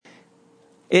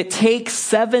It takes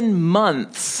 7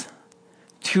 months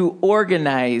to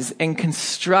organize and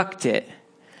construct it,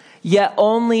 yet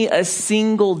only a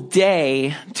single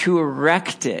day to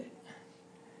erect it.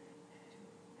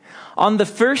 On the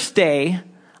first day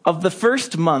of the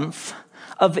first month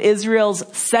of Israel's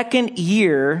second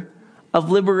year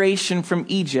of liberation from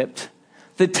Egypt,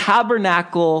 the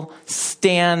tabernacle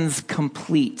stands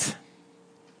complete.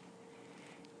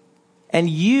 And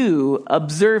you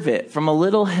observe it from a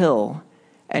little hill,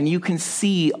 and you can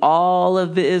see all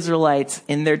of the Israelites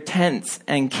in their tents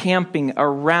and camping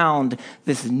around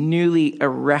this newly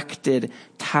erected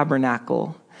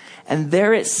tabernacle. And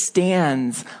there it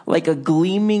stands like a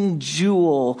gleaming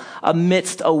jewel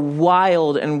amidst a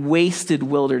wild and wasted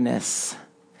wilderness.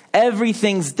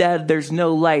 Everything's dead, there's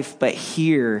no life, but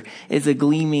here is a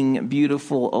gleaming,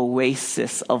 beautiful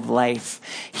oasis of life.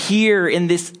 Here in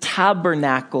this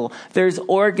tabernacle, there's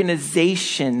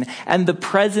organization, and the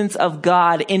presence of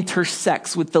God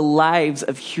intersects with the lives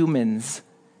of humans.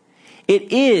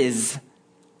 It is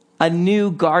a new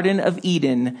Garden of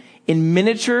Eden in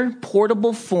miniature,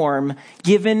 portable form,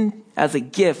 given as a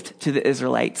gift to the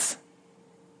Israelites.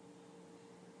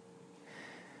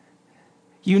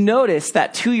 You notice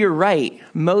that to your right,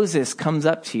 Moses comes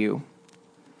up to you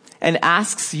and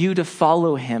asks you to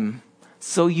follow him.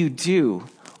 So you do,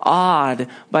 awed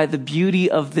by the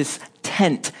beauty of this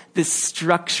tent, this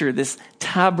structure, this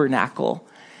tabernacle.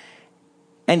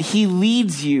 And he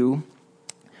leads you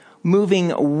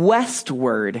moving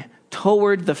westward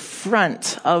toward the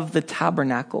front of the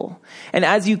tabernacle. And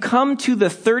as you come to the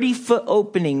 30-foot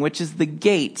opening, which is the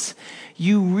gate,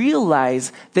 you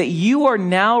realize that you are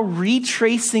now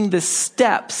retracing the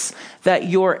steps that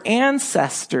your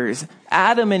ancestors,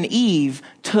 Adam and Eve,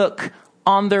 took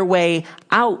on their way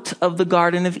out of the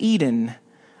Garden of Eden.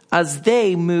 As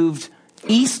they moved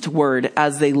eastward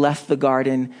as they left the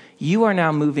garden, you are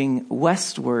now moving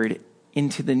westward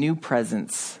into the new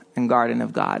presence and garden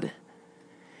of God.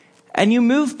 And you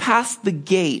move past the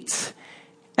gate,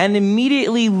 and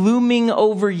immediately looming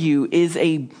over you is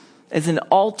an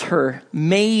altar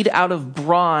made out of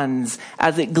bronze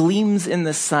as it gleams in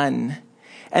the sun.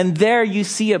 And there you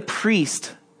see a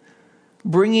priest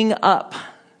bringing up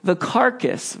the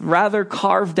carcass, rather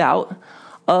carved out,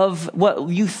 of what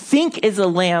you think is a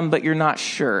lamb, but you're not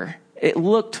sure. It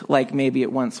looked like maybe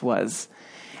it once was.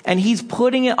 And he's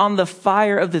putting it on the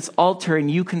fire of this altar,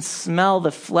 and you can smell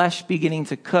the flesh beginning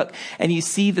to cook, and you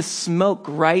see the smoke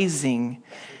rising.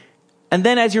 And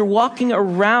then as you're walking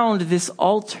around this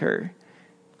altar,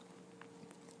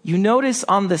 you notice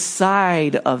on the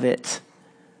side of it,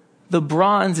 the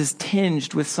bronze is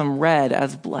tinged with some red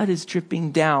as blood is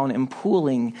dripping down and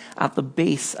pooling at the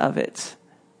base of it.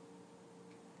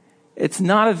 It's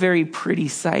not a very pretty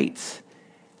sight.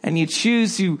 And you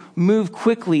choose to move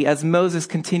quickly as Moses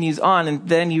continues on, and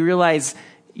then you realize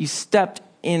you stepped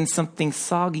in something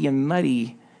soggy and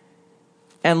muddy,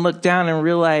 and look down and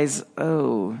realize,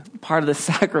 oh, part of the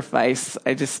sacrifice,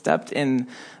 I just stepped in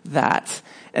that.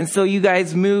 And so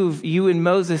you and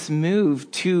Moses move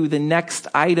to the next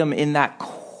item in that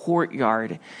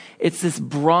courtyard. It's this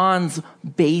bronze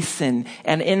basin,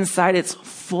 and inside it's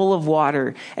full of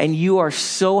water. And you are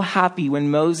so happy when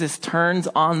Moses turns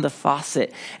on the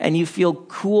faucet and you feel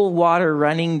cool water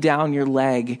running down your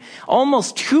leg,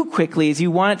 almost too quickly as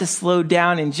you want it to slow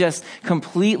down and just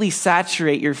completely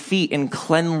saturate your feet in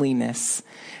cleanliness.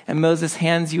 And Moses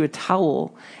hands you a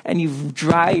towel, and you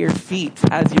dry your feet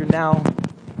as you're now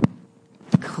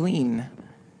clean.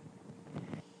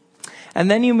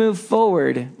 And then you move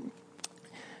forward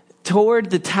toward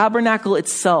the tabernacle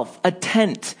itself, a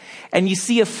tent, and you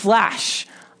see a flash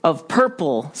of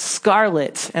purple,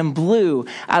 scarlet, and blue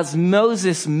as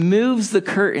Moses moves the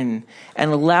curtain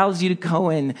and allows you to go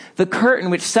in. The curtain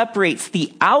which separates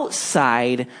the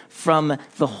outside from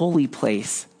the holy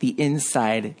place, the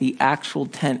inside, the actual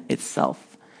tent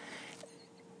itself.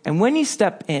 And when you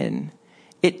step in,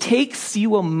 it takes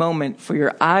you a moment for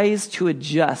your eyes to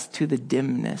adjust to the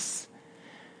dimness.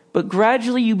 But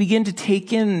gradually you begin to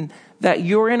take in that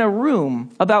you're in a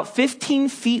room about 15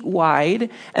 feet wide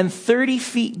and 30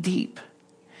 feet deep.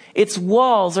 Its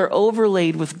walls are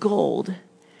overlaid with gold.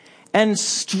 And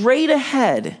straight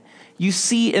ahead, you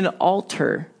see an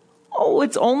altar. Oh,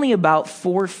 it's only about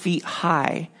 4 feet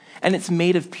high, and it's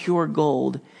made of pure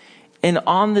gold. And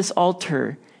on this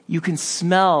altar, you can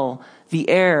smell the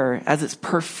air as it's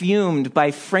perfumed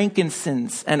by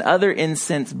frankincense and other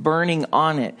incense burning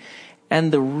on it.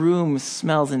 And the room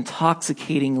smells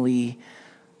intoxicatingly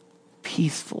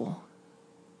peaceful.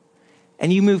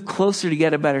 And you move closer to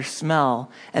get a better smell.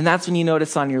 And that's when you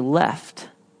notice on your left,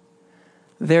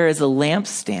 there is a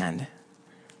lampstand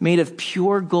made of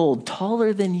pure gold,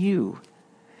 taller than you.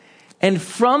 And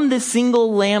from the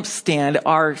single lampstand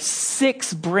are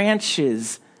 6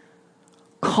 branches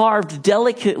carved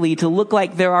delicately to look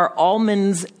like there are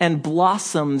almonds and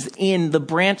blossoms in the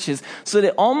branches, so that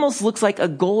it almost looks like a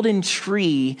golden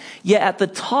tree. Yet at the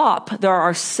top, there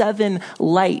are 7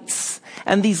 lights.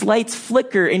 And these lights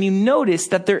flicker, and you notice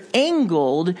that they're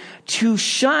angled to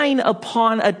shine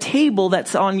upon a table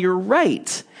that's on your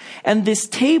right. And this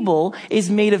table is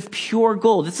made of pure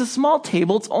gold. It's a small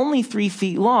table. It's only 3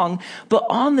 feet long. But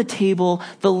on the table,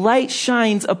 the light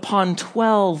shines upon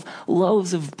 12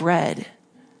 loaves of bread.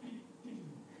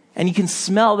 And you can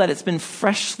smell that it's been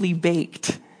freshly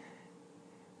baked.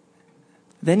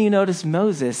 Then you notice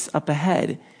Moses up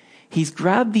ahead. He's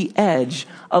grabbed the edge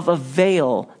of a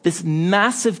veil, this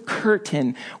massive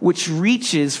curtain, which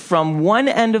reaches from one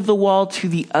end of the wall to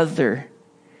the other.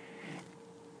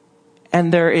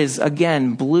 And there is,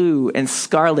 again, blue and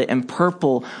scarlet and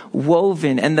purple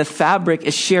woven, and the fabric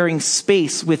is sharing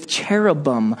space with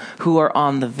cherubim who are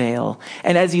on the veil.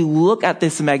 And as you look at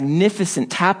this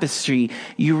magnificent tapestry,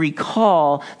 you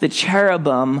recall the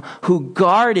cherubim who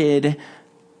guarded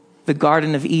the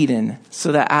Garden of Eden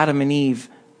so that Adam and Eve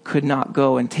could not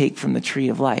go and take from the tree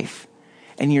of life.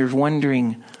 And you're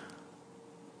wondering,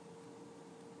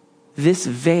 this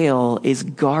veil is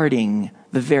guarding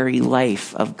the very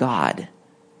life of God.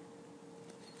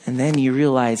 And then you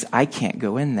realize, I can't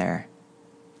go in there.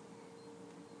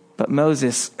 But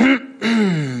Moses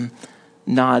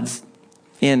nods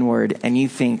inward, and you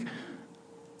think,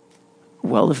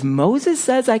 well, if Moses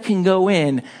says I can go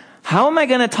in, how am I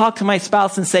going to talk to my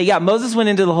spouse and say, yeah, Moses went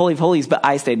into the Holy of Holies, but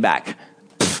I stayed back?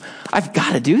 I've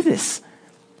got to do this.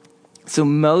 So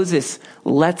Moses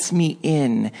lets me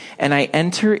in, and I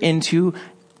enter into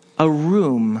a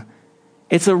room.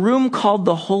 It's a room called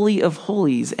the Holy of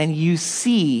Holies, and you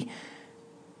see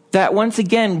that once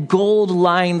again, gold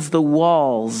lines the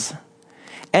walls.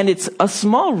 And it's a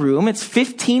small room. It's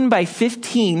 15 by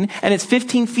 15, and it's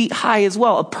 15 feet high as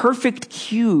well, a perfect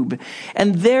cube.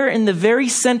 And there in the very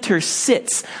center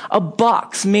sits a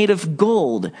box made of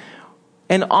gold.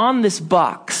 And on this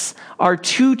box are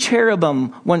 2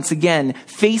 cherubim, once again,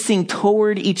 facing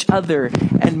toward each other.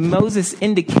 And Moses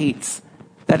indicates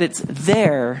that it's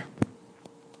there,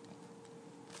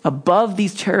 above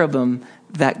these cherubim,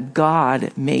 that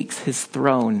God makes his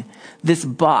throne. This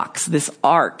box, this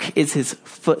ark, is his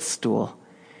footstool.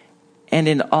 And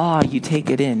in awe, you take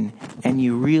it in and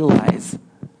you realize,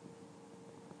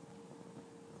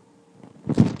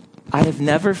 I have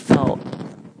never felt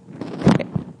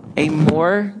a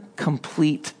more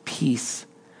complete peace.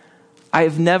 I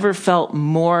have never felt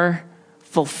more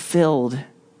fulfilled.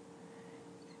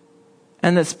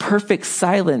 And this perfect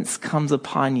silence comes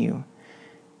upon you.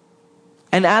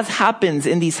 And as happens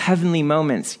in these heavenly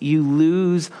moments, you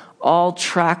lose all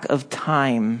track of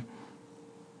time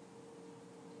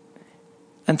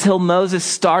until Moses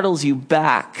startles you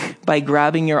back by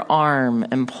grabbing your arm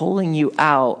and pulling you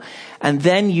out. And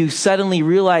then you suddenly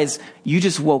realize you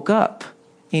just woke up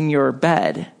in your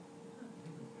bed.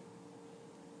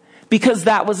 Because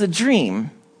that was a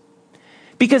dream.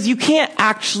 Because you can't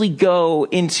actually go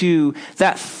into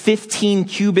that 15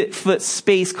 cubit foot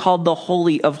space called the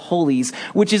Holy of Holies,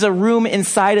 which is a room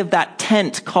inside of that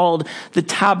tent called the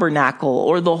tabernacle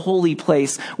or the holy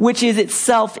place, which is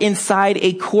itself inside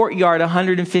a courtyard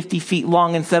 150 feet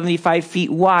long and 75 feet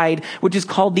wide, which is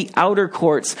called the outer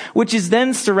courts, which is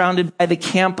then surrounded by the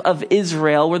camp of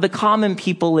Israel where the common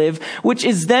people live, which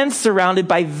is then surrounded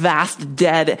by vast,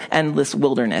 dead, endless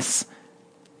wilderness.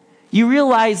 You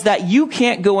realize that you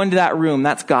can't go into that room.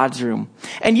 That's God's room.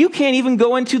 And you can't even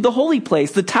go into the holy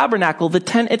place, the tabernacle, the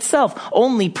tent itself.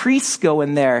 Only priests go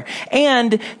in there.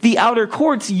 And the outer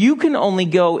courts you can only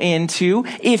go into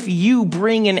if you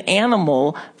bring an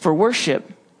animal for worship.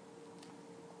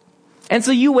 And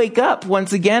so you wake up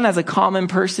once again as a common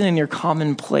person in your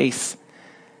common place.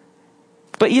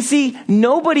 But you see,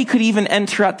 nobody could even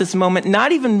enter at this moment,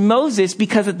 not even Moses,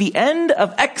 because at the end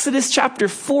of Exodus chapter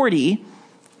 40,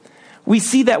 we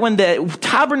see that when the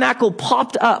tabernacle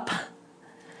popped up,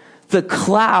 the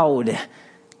cloud,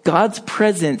 God's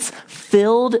presence,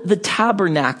 filled the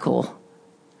tabernacle,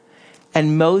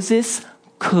 and Moses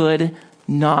could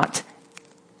not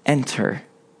enter.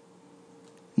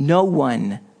 No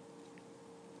one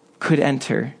could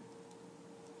enter.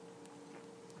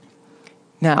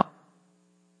 Now,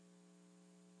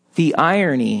 the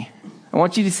irony, I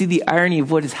want you to see the irony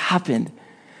of what has happened.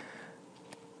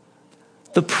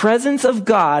 The presence of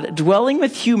God dwelling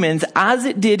with humans as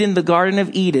it did in the Garden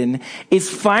of Eden is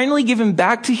finally given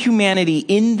back to humanity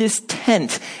in this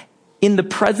tent in the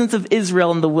presence of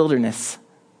Israel in the wilderness.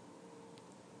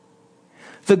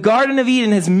 The Garden of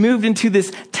Eden has moved into this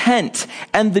tent,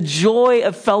 and the joy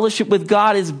of fellowship with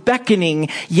God is beckoning,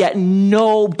 yet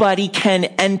nobody can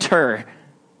enter.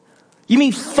 You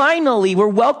mean finally we're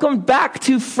welcomed back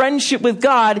to friendship with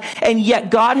God, and yet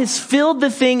God has filled the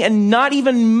thing, and not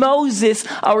even Moses,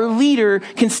 our leader,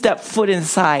 can step foot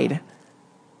inside.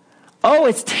 Oh,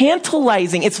 it's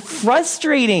tantalizing. It's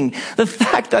frustrating. The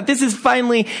fact that this is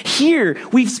finally here.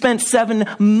 We've spent 7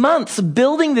 months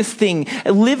building this thing,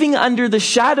 living under the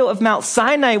shadow of Mount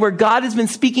Sinai, where God has been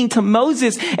speaking to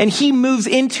Moses, and he moves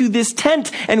into this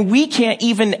tent, and we can't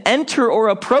even enter or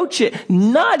approach it.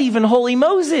 Not even holy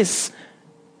Moses.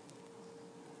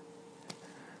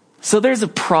 So there's a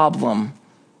problem.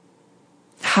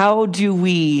 How do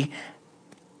we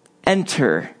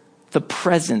enter the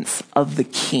presence of the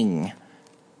King?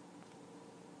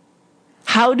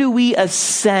 How do we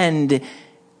ascend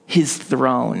his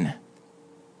throne?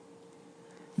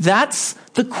 That's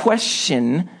the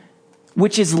question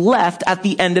which is left at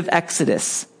the end of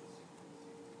Exodus.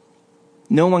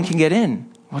 No one can get in.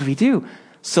 What do we do?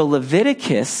 So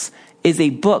Leviticus is a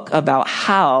book about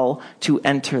how to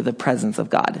enter the presence of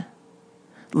God.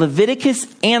 Leviticus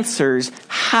answers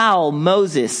how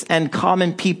Moses and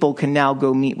common people can now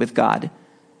go meet with God.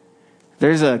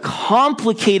 There's a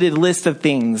complicated list of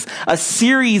things, a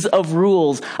series of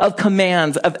rules, of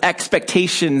commands, of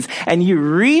expectations. And you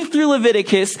read through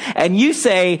Leviticus and you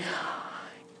say,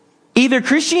 either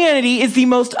Christianity is the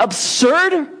most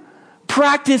absurd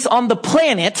practice on the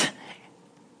planet,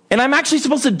 and I'm actually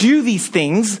supposed to do these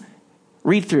things.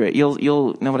 Read through it.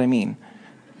 You'll know what I mean.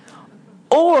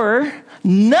 Or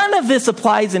none of this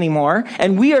applies anymore,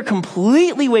 and we are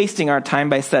completely wasting our time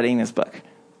by studying this book.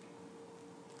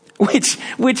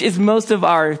 Which is most of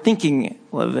our thinking.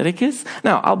 Leviticus?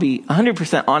 Now, I'll be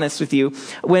 100% honest with you.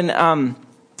 When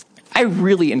I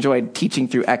really enjoyed teaching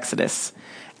through Exodus,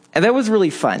 and that was really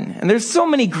fun. And there's so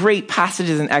many great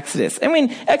passages in Exodus. And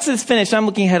when Exodus finished, I'm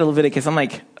looking ahead at Leviticus. I'm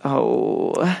like,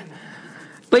 oh,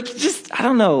 like just I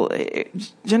don't know.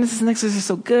 Genesis and Exodus are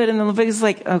so good, and then Leviticus is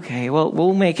like, okay, well,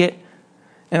 we'll make it.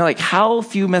 And like, how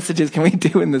few messages can we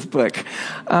do in this book?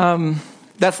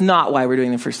 That's not why we're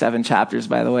doing the first 7 chapters,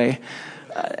 by the way.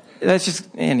 That's just,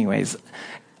 anyways.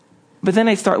 But then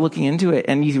I start looking into it,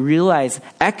 and you realize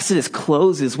Exodus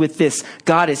closes with this,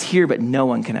 God is here, but no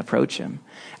one can approach him.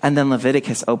 And then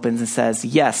Leviticus opens and says,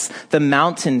 yes, the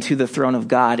mountain to the throne of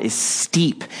God is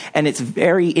steep, and it's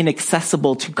very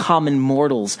inaccessible to common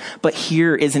mortals. But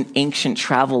here is an ancient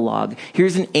travel log.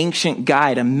 Here's an ancient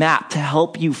guide, a map to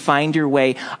help you find your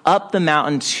way up the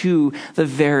mountain to the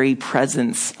very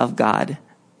presence of God.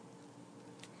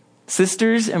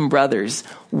 Sisters and brothers,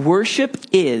 worship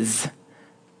is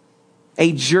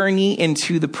a journey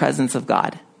into the presence of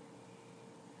God.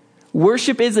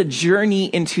 Worship is a journey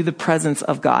into the presence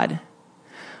of God.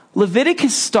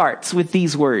 Leviticus starts with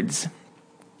these words.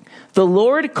 The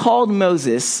Lord called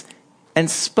Moses and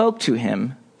spoke to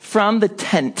him from the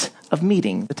tent of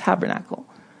meeting, the tabernacle.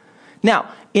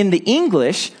 Now, in the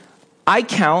English, I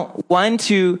count 1,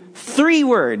 2, 3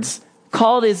 words.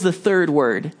 Called is the 3rd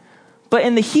word. But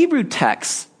in the Hebrew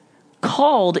text,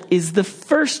 called is the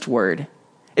first word.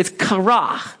 It's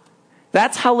karach.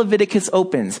 That's how Leviticus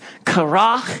opens.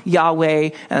 Karach Yahweh.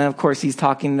 And of course, he's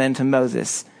talking then to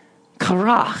Moses.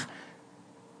 Karach.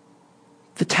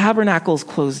 The tabernacle's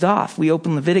closed off. We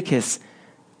open Leviticus.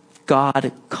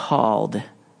 God called.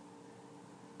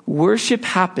 Worship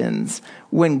happens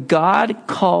when God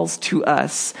calls to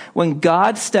us, when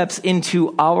God steps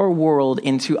into our world,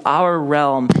 into our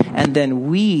realm, and then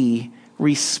we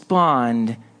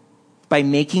respond by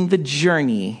making the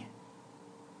journey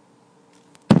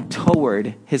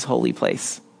toward his holy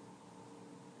place.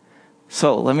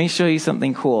 So let me show you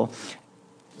something cool.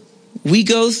 We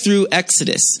go through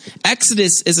Exodus.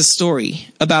 Exodus is a story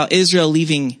about Israel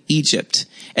leaving Egypt.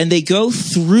 And they go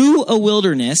through a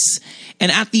wilderness.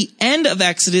 And at the end of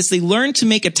Exodus, they learn to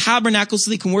make a tabernacle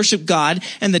so they can worship God.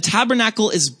 And the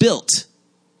tabernacle is built.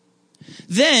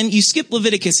 Then you skip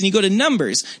Leviticus and you go to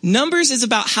Numbers. Numbers is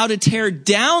about how to tear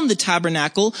down the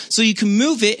tabernacle so you can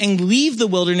move it and leave the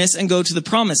wilderness and go to the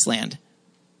promised land.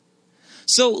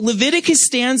 So Leviticus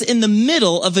stands in the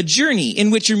middle of a journey in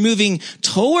which you're moving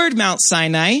toward Mount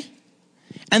Sinai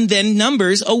and then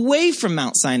Numbers away from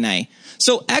Mount Sinai.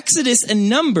 So Exodus and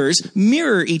Numbers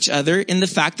mirror each other in the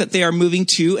fact that they are moving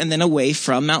to and then away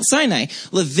from Mount Sinai.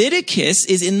 Leviticus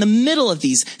is in the middle of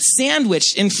these,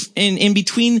 sandwiched in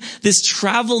between this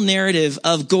travel narrative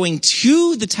of going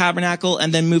to the tabernacle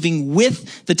and then moving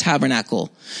with the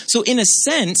tabernacle. So in a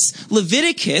sense,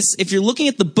 Leviticus, if you're looking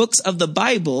at the books of the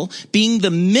Bible, being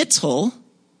the middle,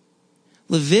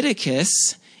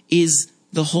 Leviticus is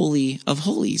the Holy of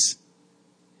Holies.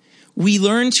 We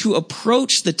learn to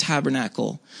approach the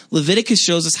tabernacle. Leviticus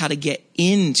shows us how to get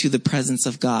into the presence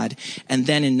of God. And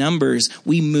then in Numbers,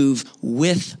 we move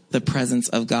with the presence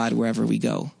of God wherever we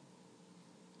go.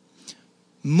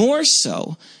 More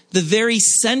so, the very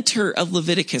center of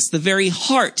Leviticus, the very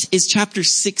heart, is chapter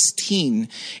 16.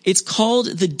 It's called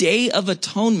the Day of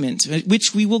Atonement,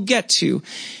 which we will get to,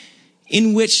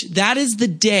 in which that is the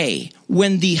day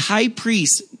when the high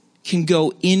priest can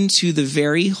go into the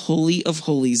very holy of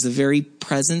holies, the very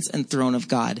presence and throne of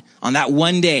God. On that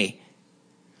one day,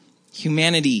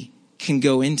 humanity can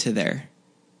go into there.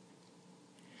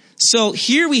 So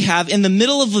here we have, in the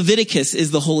middle of Leviticus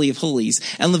is the Holy of Holies.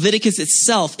 And Leviticus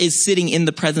itself is sitting in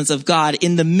the presence of God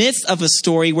in the midst of a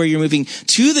story where you're moving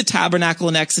to the tabernacle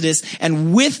in Exodus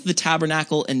and with the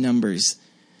tabernacle in Numbers.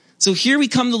 So here we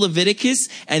come to Leviticus,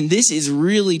 and this is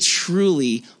really,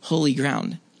 truly holy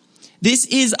ground. This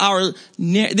is a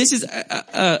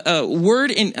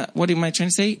word in, what am I trying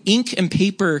to say? Ink and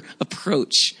paper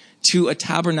approach to a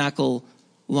tabernacle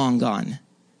long gone.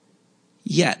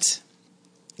 Yet,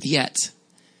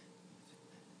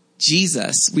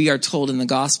 Jesus, we are told in the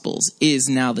Gospels, is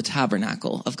now the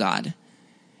tabernacle of God.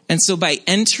 And so by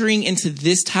entering into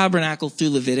this tabernacle through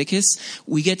Leviticus,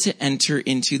 we get to enter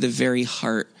into the very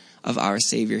heart of our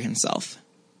Savior himself.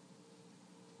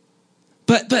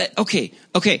 But okay,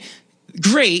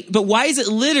 great, but why is it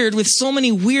littered with so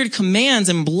many weird commands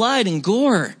and blood and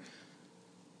gore?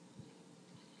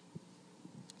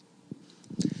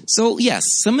 So yes,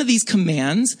 some of these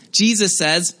commands, Jesus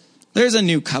says, there's a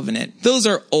new covenant. Those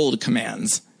are old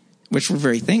commands, which we're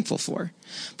very thankful for.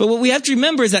 But what we have to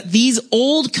remember is that these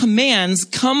old commands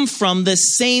come from the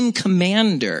same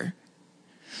commander.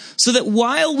 So that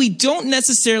while we don't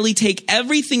necessarily take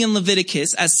everything in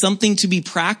Leviticus as something to be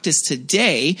practiced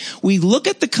today, we look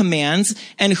at the commands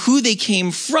and who they came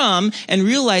from and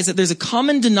realize that there's a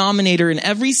common denominator in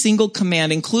every single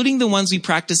command, including the ones we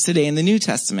practice today in the New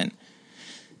Testament.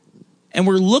 And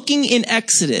we're looking in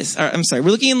we're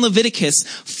looking in Leviticus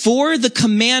for the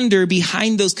commander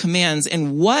behind those commands.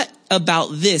 And what about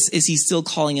this is he still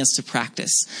calling us to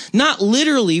practice? Not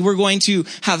literally we're going to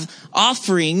have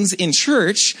offerings in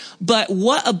church, but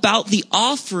what about the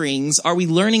offerings are we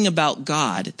learning about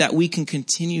God that we can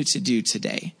continue to do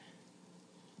today?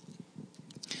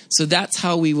 So that's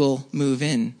how we will move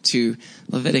into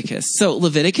Leviticus. So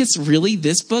Leviticus, really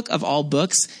this book of all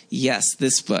books? Yes,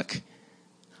 this book.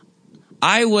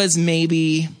 I was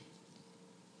maybe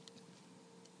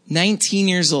 19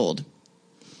 years old.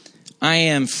 I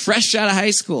am fresh out of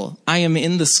high school. I am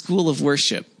in the school of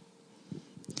worship.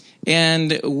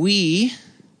 And we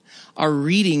are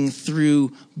reading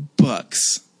through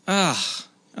books.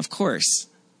 Of course.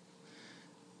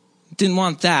 Didn't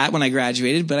want that when I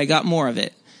graduated, but I got more of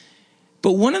it.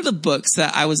 But one of the books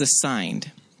that I was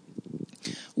assigned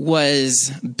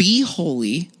was Be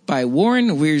Holy by Warren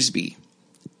Wiersbe.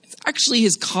 Actually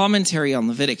his commentary on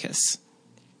Leviticus.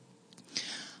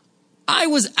 I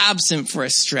was absent for a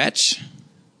stretch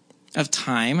of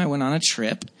time. I went on a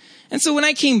trip. And so when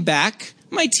I came back,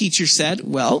 my teacher said,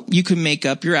 well, you can make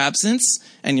up your absence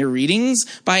and your readings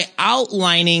by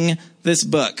outlining this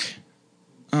book.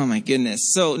 Oh my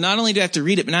goodness. So not only do I have to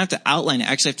read it, but I have to outline it.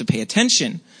 I actually have to pay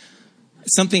attention.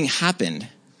 Something happened.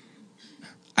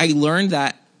 I learned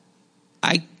that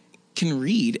I can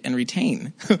read and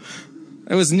retain.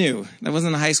 That was new. That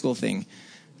wasn't a high school thing.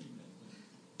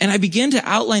 And I began to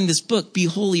outline this book, Be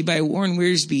Holy by Warren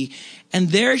Wiersbe. And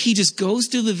there he just goes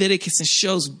through Leviticus and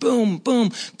shows, boom,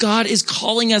 boom, God is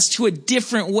calling us to a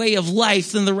different way of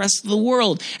life than the rest of the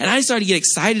world. And I started to get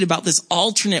excited about this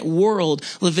alternate world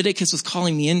Leviticus was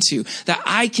calling me into, that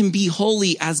I can be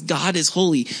holy as God is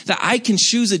holy, that I can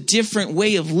choose a different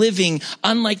way of living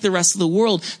unlike the rest of the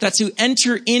world, that to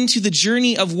enter into the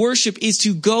journey of worship is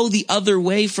to go the other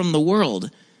way from the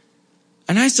world.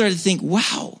 And I started to think,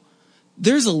 wow,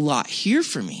 there's a lot here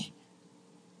for me.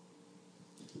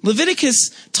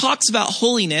 Leviticus talks about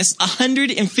holiness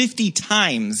 150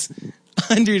 times.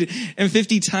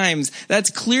 150 times.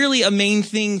 That's clearly a main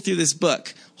thing through this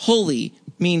book. Holy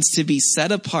means to be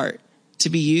set apart, to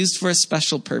be used for a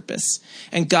special purpose.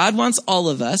 And God wants all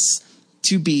of us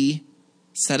to be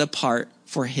set apart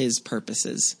for his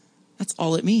purposes. That's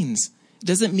all it means. It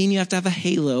doesn't mean you have to have a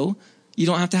halo. You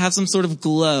don't have to have some sort of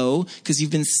glow because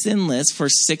you've been sinless for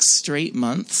 6 straight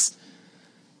months.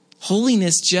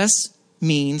 Holiness just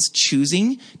means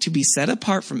choosing to be set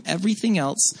apart from everything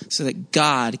else so that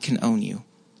God can own you.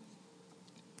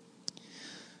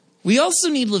 We also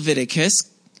need Leviticus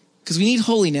because we need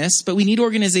holiness, but we need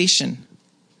organization.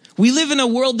 We live in a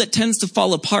world that tends to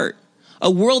fall apart,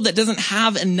 a world that doesn't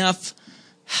have enough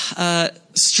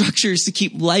structures to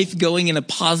keep life going in a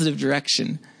positive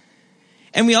direction.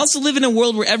 And we also live in a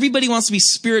world where everybody wants to be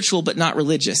spiritual but not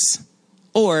religious.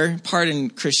 Or, pardon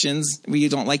Christians, we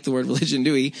don't like the word religion,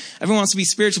 do we? Everyone wants to be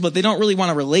spiritual, but they don't really want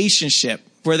a relationship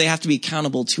where they have to be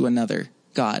accountable to another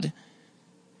God.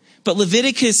 But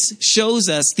Leviticus shows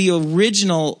us the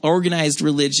original organized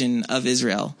religion of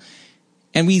Israel.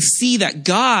 And we see that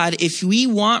God, if we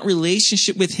want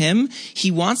relationship with him,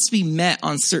 he wants to be met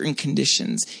on certain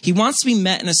conditions. He wants to be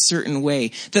met in a certain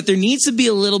way. That there needs to be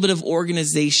a little bit of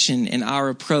organization in our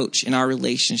approach, in our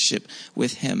relationship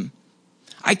with him.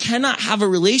 I cannot have a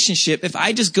relationship if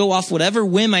I just go off whatever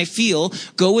whim I feel,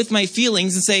 go with my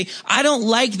feelings and say, I don't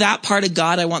like that part of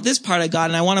God. I want this part of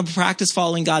God, and I want to practice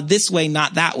following God this way,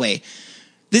 not that way.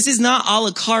 This is not a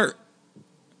la carte.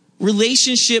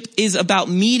 Relationship is about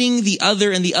meeting the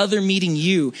other and the other meeting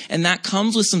you. And that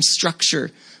comes with some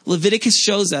structure. Leviticus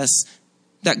shows us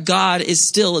that God is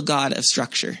still a God of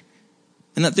structure.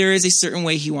 And that there is a certain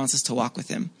way he wants us to walk with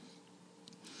him.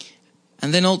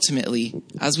 And then ultimately,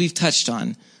 as we've touched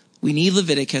on, we need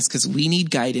Leviticus because we need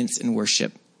guidance in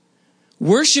worship.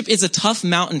 Worship is a tough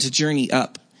mountain to journey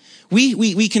up.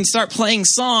 We can start playing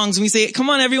songs and we say,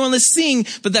 come on, everyone, let's sing.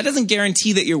 But that doesn't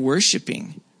guarantee that you're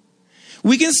worshiping.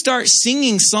 We can start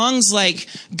singing songs like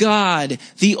God,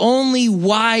 the only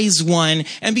wise one,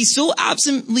 and be so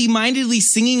absently-mindedly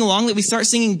singing along that we start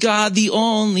singing God, the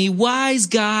only wise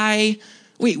guy.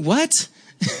 Wait, what?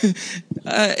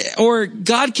 Or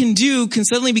God can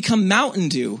suddenly become Mountain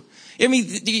Dew. I mean,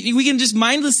 we can just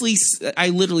mindlessly, I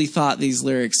literally thought these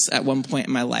lyrics at one point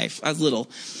in my life. I was little.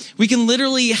 We can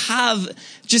literally have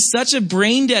just such a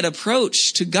brain dead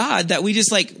approach to God that we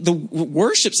just like the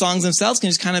worship songs themselves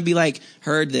can just kind of be like,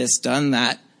 heard this, done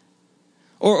that.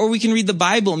 Or we can read the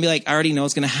Bible and be like, I already know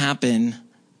what's going to happen.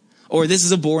 Or this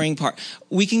is a boring part.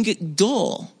 We can get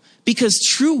dull because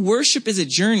true worship is a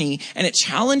journey and it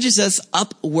challenges us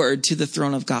upward to the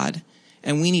throne of God.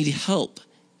 And we need help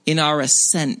in our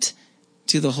ascent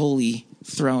to the holy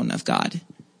throne of God.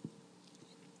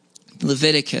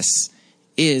 Leviticus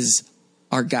is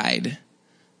our guide.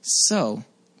 So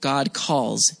God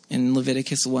calls in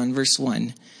Leviticus 1 verse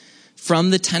 1 from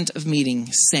the tent of meeting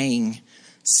saying,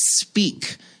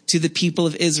 speak to the people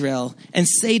of Israel and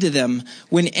say to them,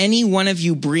 when any one of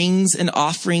you brings an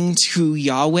offering to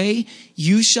Yahweh,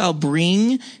 you shall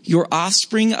bring your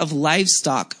offspring of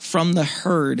livestock from the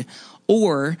herd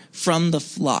or from the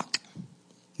flock.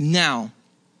 Now,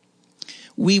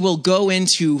 we will go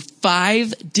into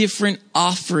 5 different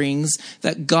offerings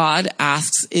that God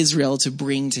asks Israel to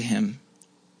bring to him.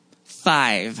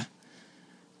 5.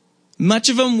 Much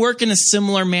of them work in a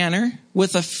similar manner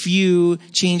with a few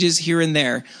changes here and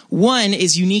there. One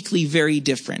is uniquely very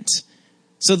different.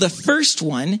 So the first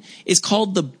one is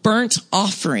called the burnt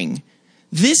offering.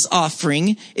 This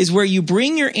offering is where you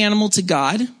bring your animal to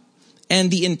God, and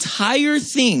the entire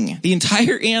thing, the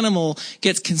entire animal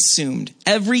gets consumed.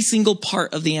 Every single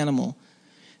part of the animal.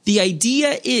 The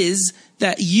idea is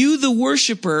that you, the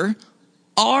worshiper,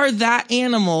 are that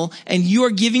animal and you are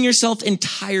giving yourself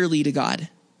entirely to God.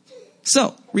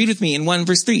 So, read with me in 1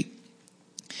 verse 3.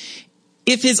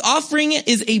 If his offering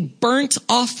is a burnt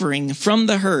offering from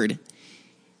the herd,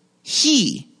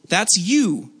 he, that's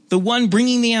you, the one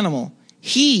bringing the animal,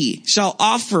 he shall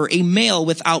offer a male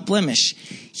without blemish.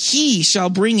 He shall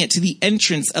bring it to the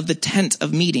entrance of the tent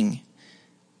of meeting.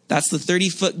 That's the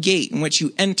 30-foot gate in which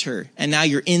you enter, and now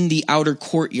you're in the outer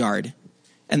courtyard,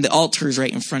 and the altar is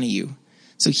right in front of you.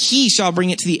 So he shall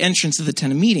bring it to the entrance of the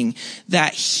tent of meeting,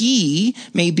 that he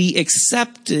may be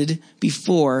accepted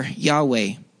before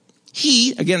Yahweh.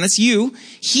 He, again, that's you,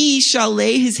 he shall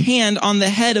lay his hand on the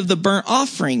head of the burnt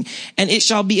offering, and it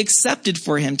shall be accepted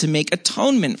for him to make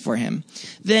atonement for him.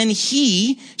 Then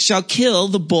he shall kill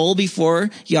the bull before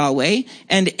Yahweh,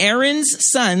 and Aaron's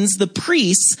sons, the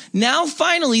priests, now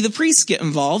finally the priests get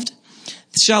involved,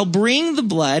 shall bring the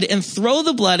blood and throw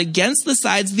the blood against the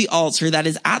sides of the altar that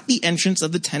is at the entrance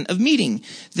of the tent of meeting.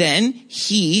 Then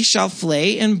he shall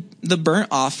flay the burnt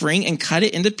offering and cut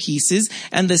it into pieces,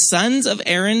 and the sons of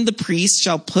Aaron the priest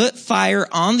shall put fire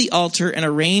on the altar and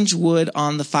arrange wood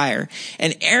on the fire.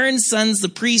 And Aaron's sons the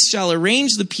priest shall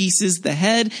arrange the pieces, the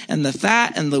head and the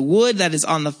fat and the wood that is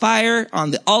on the fire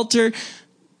on the altar,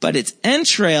 but its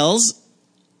entrails,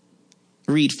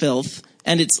 read filth,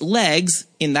 and its legs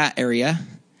in that area,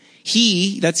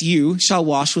 he, that's you, shall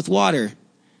wash with water.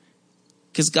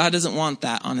 Because God doesn't want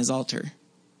that on his altar.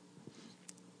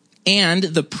 And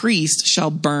the priest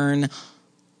shall burn,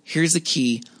 here's the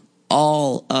key,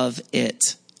 all of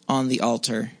it on the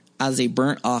altar as a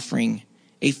burnt offering,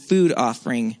 a food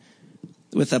offering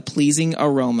with a pleasing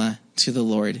aroma to the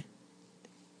Lord.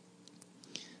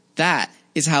 That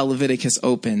is how Leviticus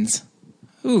opens.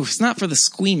 Ooh, it's not for the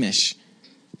squeamish.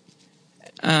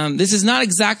 This is not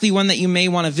exactly one that you may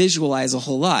want to visualize a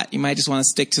whole lot. You might just want to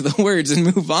stick to the words and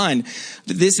move on.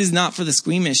 But this is not for the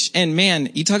squeamish. And man,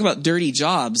 you talk about dirty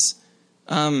jobs.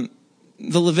 The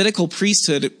Levitical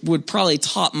priesthood would probably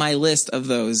top my list of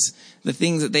those, the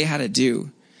things that they had to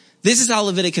do. This is how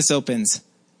Leviticus opens.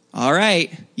 All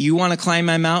right, you want to climb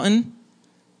my mountain?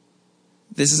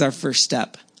 This is our first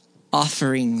step.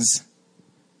 Offerings.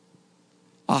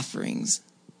 Offerings.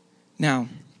 Now,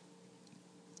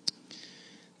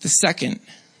 the second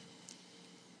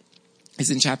is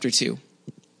in chapter 2.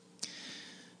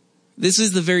 This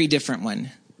is the very different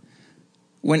one.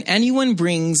 When anyone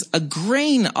brings a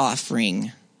grain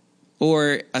offering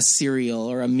or a cereal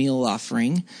or a meal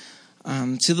offering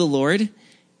to the Lord,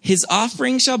 his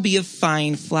offering shall be of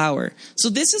fine flour. So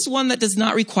this is one that does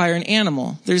not require an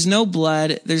animal. There's no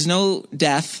blood. There's no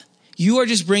death. You are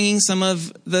just bringing some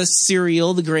of the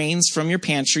cereal, the grains from your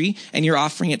pantry, and you're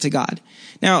offering it to God.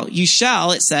 Now, you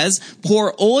shall, it says,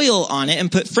 pour oil on it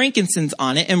and put frankincense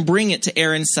on it and bring it to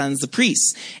Aaron's sons, the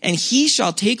priests. And he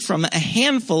shall take from it a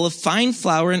handful of fine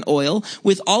flour and oil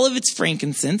with all of its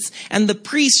frankincense, and the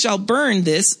priest shall burn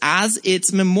this as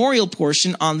its memorial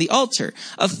portion on the altar,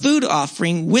 a food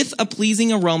offering with a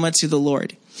pleasing aroma to the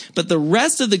Lord. But the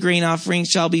rest of the grain offering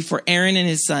shall be for Aaron and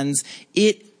his sons.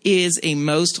 It is a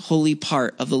most holy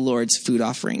part of the Lord's food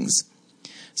offerings.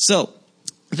 So,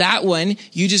 that one,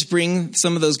 you just bring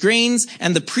some of those grains,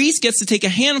 and the priest gets to take a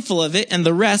handful of it, and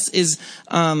the rest is,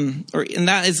 and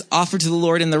that is offered to the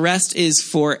Lord, and the rest is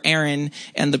for Aaron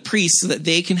and the priests so that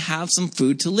they can have some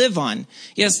food to live on.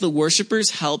 Yes, the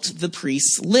worshipers helped the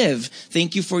priests live.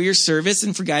 Thank you for your service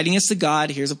and for guiding us to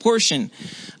God. Here's a portion.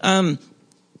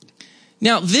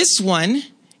 Now, this one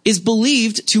is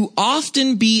believed to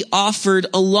often be offered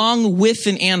along with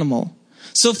an animal.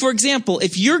 So, for example,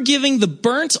 if you're giving the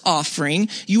burnt offering,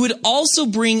 you would also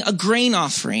bring a grain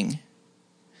offering.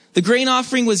 The grain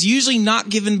offering was usually not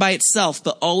given by itself,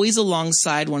 but always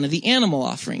alongside one of the animal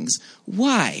offerings.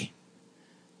 Why?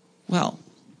 Well,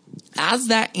 as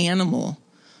that animal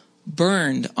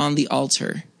burned on the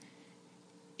altar,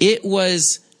 it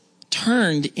was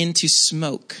turned into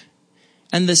smoke,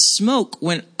 and the smoke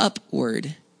went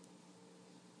upward.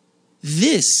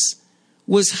 This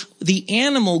was the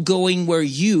animal going where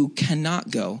you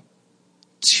cannot go,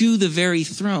 to the very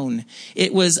throne.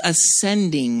 It was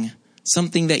ascending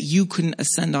something that you couldn't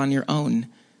ascend on your own.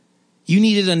 You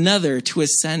needed another to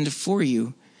ascend for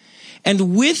you.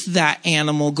 And with that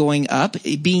animal going up,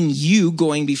 being you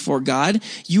going before God,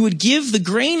 you would give the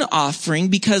grain offering,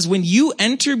 because when you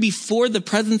enter before the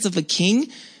presence of a king,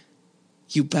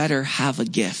 you better have a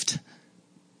gift.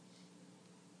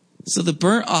 So the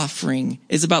burnt offering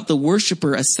is about the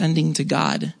worshiper ascending to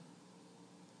God,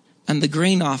 and the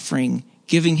grain offering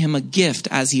giving him a gift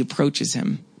as he approaches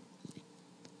him.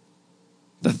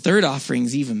 The third offering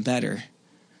is even better.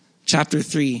 Chapter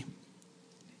 3.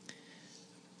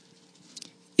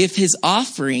 If his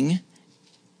offering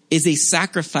is a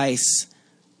sacrifice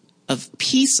of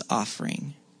peace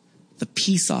offering, the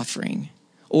peace offering,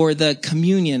 or the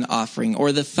communion offering,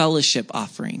 or the fellowship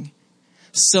offering,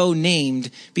 so named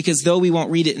because though we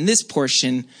won't read it in this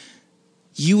portion,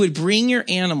 you would bring your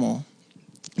animal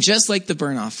just like the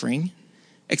burnt offering,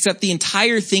 except the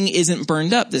entire thing isn't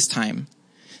burned up this time.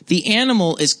 The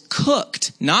animal is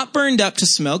cooked, not burned up to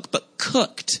smoke, but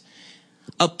cooked.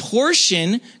 A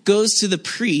portion goes to the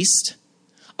priest,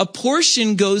 a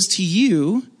portion goes to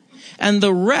you, and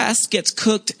the rest gets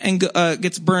cooked and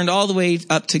gets burned all the way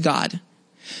up to God.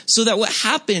 So that what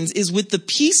happens is with the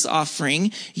peace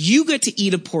offering, you get to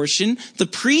eat a portion, the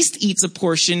priest eats a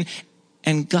portion,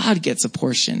 and God gets a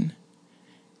portion.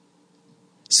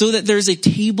 So that there's a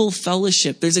table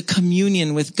fellowship, there's a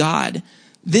communion with God.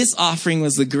 This offering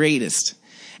was the greatest.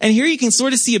 And here you can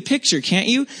sort of see a picture, can't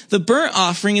you? The burnt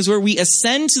offering is where we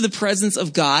ascend to the presence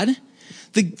of God.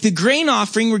 The grain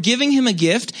offering, we're giving him a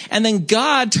gift, and then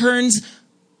God turns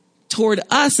toward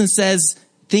us and says,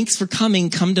 thanks for coming.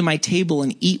 Come to my table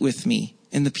and eat with me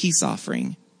in the peace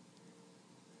offering.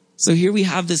 So here we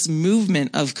have this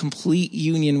movement of complete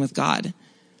union with God.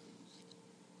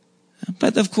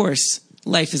 But of course,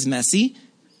 life is messy,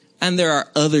 and there are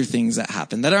other things that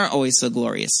happen that aren't always so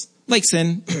glorious, like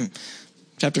sin.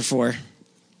 Chapter 4.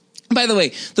 By the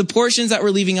way, the portions that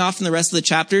we're leaving off in the rest of the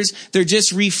chapters, they're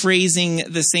just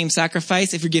rephrasing the same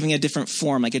sacrifice. If you're giving a different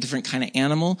form, like a different kind of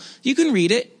animal, you can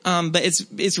read it. But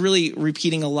it's really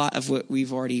repeating a lot of what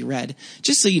we've already read,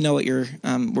 just so you know what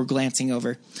we're glancing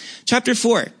over. Chapter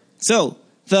 4. So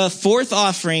the fourth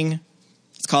offering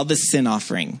is called the sin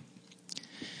offering.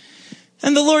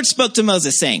 And the Lord spoke to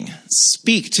Moses, saying,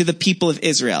 speak to the people of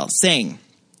Israel, saying,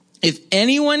 if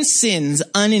anyone sins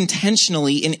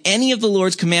unintentionally in any of the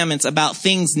Lord's commandments about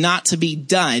things not to be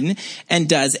done and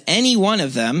does any one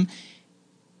of them,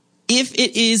 if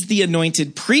it is the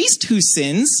anointed priest who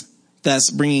sins, thus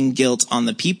bringing guilt on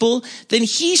the people, then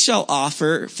he shall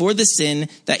offer for the sin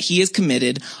that he has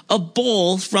committed a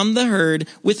bull from the herd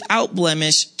without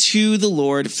blemish to the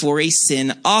Lord for a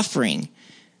sin offering.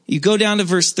 You go down to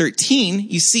verse 13,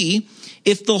 you see,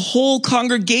 if the whole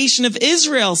congregation of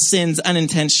Israel sins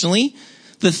unintentionally,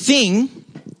 the thing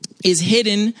is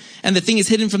hidden, and the thing is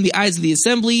hidden from the eyes of the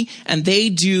assembly, and they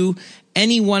do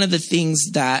any one of the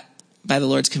things that by the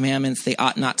Lord's commandments they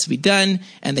ought not to be done,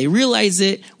 and they realize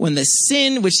it. When the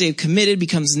sin which they have committed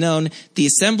becomes known, the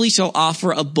assembly shall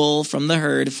offer a bull from the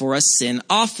herd for a sin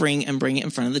offering and bring it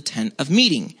in front of the tent of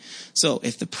meeting. So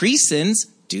if the priest sins,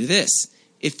 do this.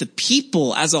 If the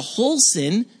people as a whole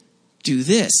sin, do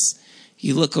this.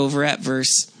 You look over at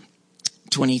verse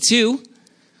 22.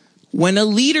 When a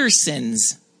leader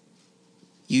sins,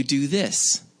 you do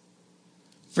this.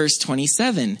 Verse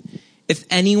 27. If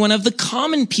any one of the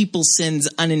common people sins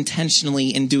unintentionally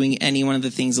in doing any one of the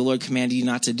things the Lord commanded you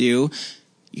not to do,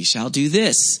 you shall do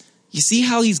this. You see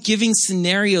how he's giving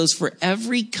scenarios for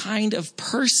every kind of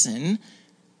person,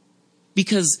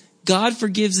 because God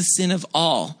forgives the sin of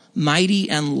all, mighty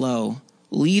and low,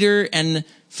 leader and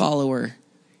follower.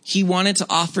 He wanted to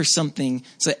offer something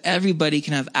so that everybody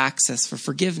can have access for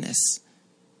forgiveness.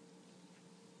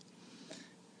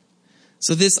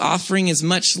 So this offering is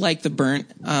much like the burnt.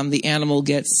 The animal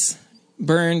gets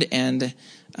burned, and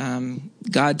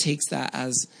God takes that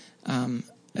as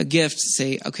a gift to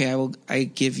say, okay, I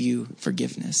give you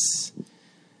forgiveness.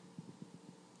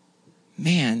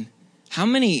 Man, how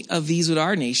many of these would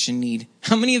our nation need?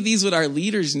 How many of these would our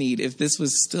leaders need if this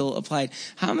was still applied?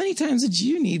 How many times would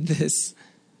you need this?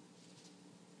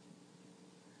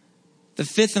 The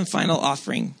fifth and final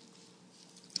offering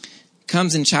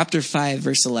comes in chapter 5,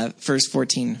 verse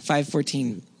 14,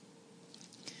 5:14.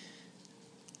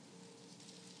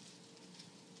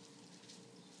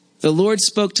 The Lord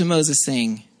spoke to Moses,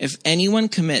 saying, if anyone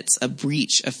commits a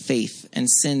breach of faith and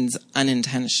sins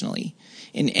unintentionally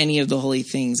in any of the holy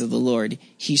things of the Lord,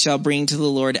 he shall bring to the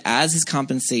Lord as his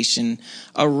compensation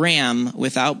a ram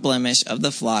without blemish of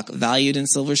the flock, valued in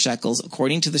silver shekels,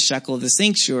 according to the shekel of the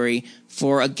sanctuary,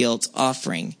 for a guilt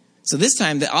offering. So this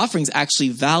time the offering is actually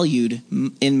valued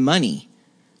in money.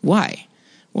 Why?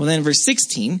 Well, then verse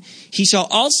 16, he shall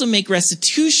also make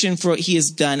restitution for what he has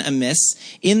done amiss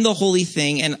in the holy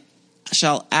thing, and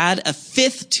shall add a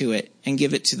fifth to it and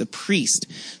give it to the priest.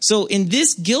 So in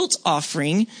this guilt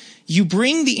offering, you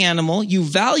bring the animal, you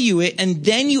value it, and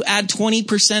then you add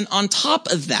 20% on top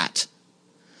of that.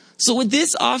 So what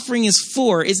this offering is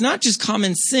for is not just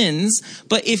common sins,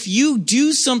 but if you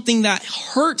do something that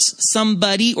hurts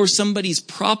somebody or somebody's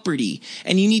property,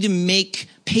 and you need to make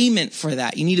payment for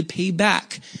that, you need to pay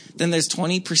back, then there's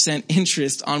 20%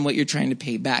 interest on what you're trying to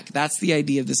pay back. That's the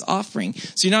idea of this offering.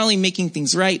 So you're not only making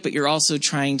things right, but you're also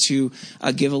trying to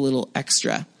give a little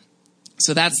extra.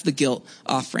 So that's the guilt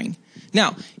offering.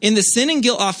 Now, in the sin and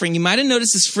guilt offering, you might have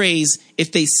noticed this phrase,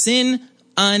 if they sin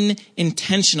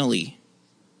unintentionally.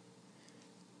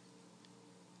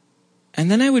 And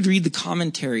then I would read the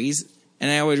commentaries, and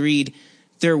I would read,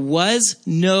 there was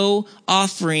no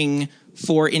offering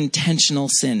for intentional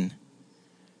sin.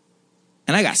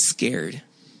 And I got scared.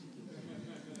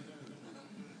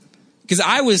 Because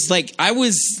I was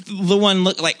the one,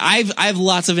 like, I have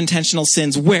lots of intentional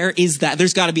sins. Where is that?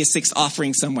 There's got to be a sixth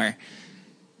offering somewhere.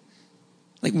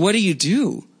 Like, what do you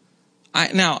do?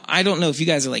 Now, I don't know if you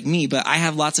guys are like me, but I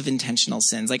have lots of intentional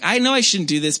sins. Like, I know I shouldn't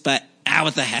do this, but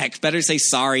what the heck? Better say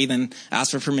sorry than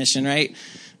ask for permission, right?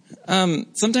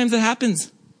 Sometimes it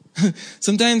happens.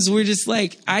 Sometimes we're just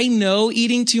like, I know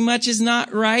eating too much is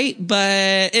not right,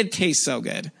 but it tastes so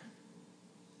good.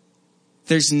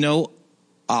 There's no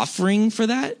offering for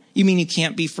that? You mean you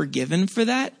can't be forgiven for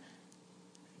that?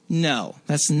 No,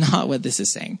 that's not what this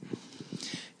is saying.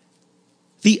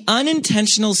 The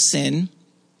unintentional sin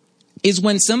is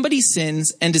when somebody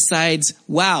sins and decides,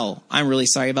 wow, I'm really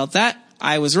sorry about that.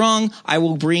 I was wrong. I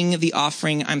will bring the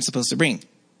offering I'm supposed to bring.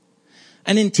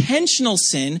 An intentional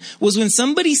sin was when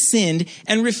somebody sinned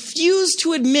and refused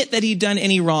to admit that he'd done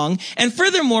any wrong, and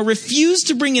furthermore, refused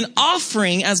to bring an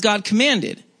offering as God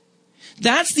commanded.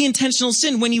 That's the intentional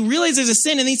sin. When you realize there's a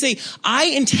sin and they say, I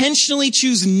intentionally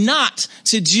choose not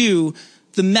to do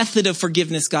the method of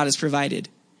forgiveness God has provided.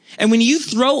 And when you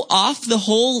throw off the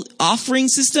whole offering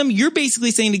system, you're basically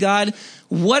saying to God,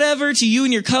 whatever to you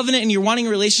and your covenant and you're wanting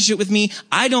a relationship with me,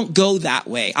 I don't go that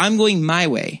way. I'm going my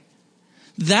way.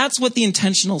 That's what the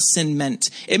intentional sin meant.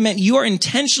 It meant you are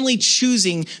intentionally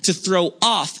choosing to throw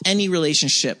off any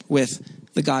relationship with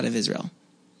the God of Israel.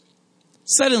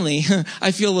 Suddenly,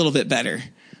 I feel a little bit better.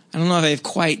 I don't know if I've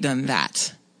quite done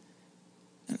that.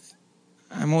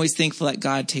 I'm always thankful that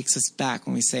God takes us back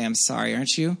when we say, I'm sorry,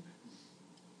 aren't you?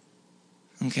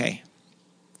 Okay.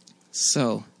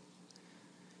 So,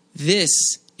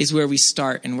 this is where we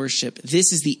start in worship.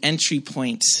 This is the entry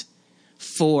point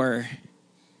for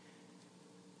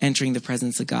entering the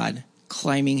presence of God,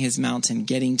 climbing his mountain,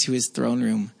 getting to his throne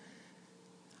room.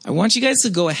 I want you guys to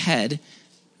go ahead.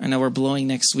 I know we're blowing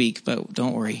next week, but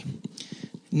don't worry.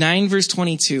 9 verse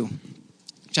 22.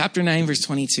 Chapter 9 verse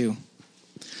 22.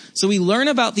 So we learn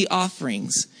about the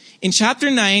offerings. In chapter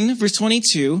 9 verse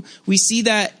 22, we see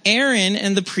that Aaron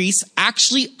and the priests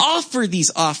actually offer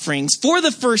these offerings for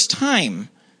the first time.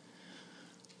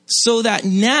 So that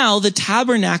now the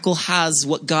tabernacle has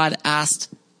what God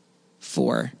asked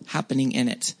for happening in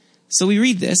it. So we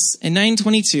read this in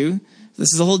 9:22.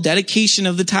 This is the whole dedication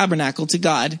of the tabernacle to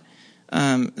God.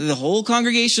 The whole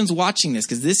congregation's watching this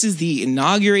because this is the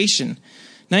inauguration.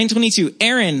 9:22,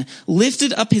 Aaron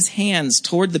lifted up his hands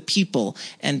toward the people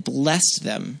and blessed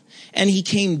them. And he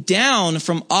came down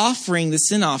from offering the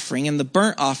sin offering and the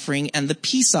burnt offering and the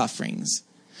peace offerings.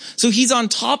 So he's on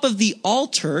top of the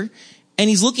altar and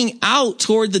he's looking out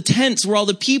toward the tents where all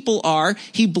the people are.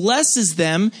 He blesses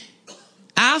them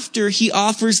after he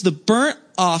offers the burnt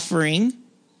offering.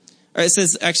 Or it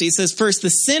says first the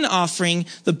sin offering,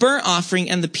 the burnt offering,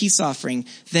 and the peace offering.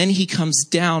 Then he comes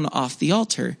down off the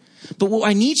altar. But what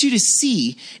I need you to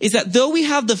see is that though we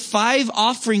have the 5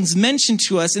 offerings mentioned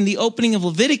to us in the opening of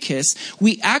Leviticus,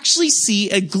 we actually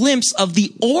see a glimpse of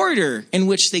the order in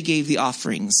which they gave the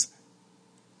offerings.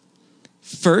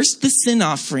 First, the sin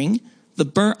offering, the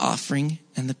burnt offering,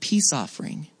 and the peace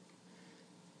offering.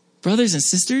 Brothers and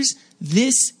sisters,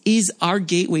 this is our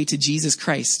gateway to Jesus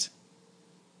Christ.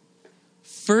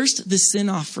 First, the sin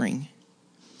offering.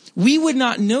 We would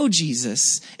not know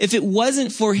Jesus if it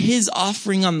wasn't for his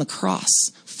offering on the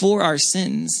cross for our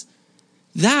sins.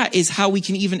 That is how we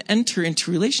can even enter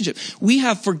into relationship. We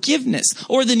have forgiveness.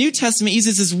 Or the New Testament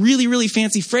uses this really, really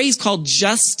fancy phrase called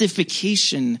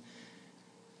justification.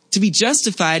 To be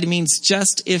justified means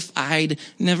just if I'd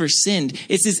never sinned.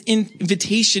 It's this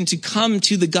invitation to come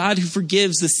to the God who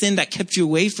forgives the sin that kept you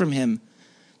away from him.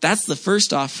 That's the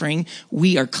first offering.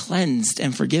 We are cleansed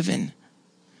and forgiven.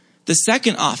 The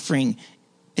second offering,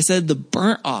 it said the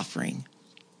burnt offering.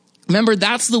 Remember,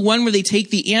 that's the one where they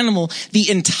take the animal, the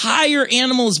entire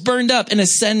animal is burned up and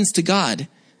ascends to God.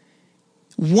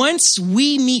 Once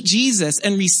we meet Jesus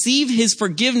and receive his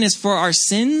forgiveness for our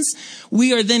sins,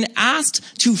 we are then asked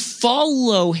to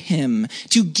follow him,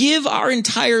 to give our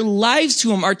entire lives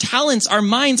to him, our talents, our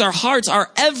minds, our hearts,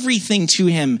 our everything to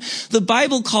him. The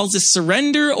Bible calls this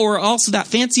surrender, or also that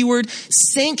fancy word,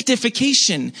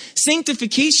 sanctification.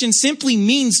 Sanctification simply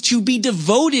means to be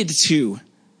devoted to.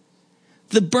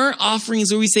 The burnt offering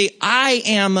is where we say, I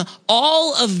am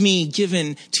all of me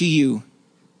given to you.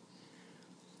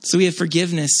 So we have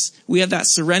forgiveness. We have that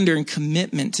surrender and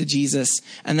commitment to Jesus.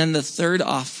 And then the third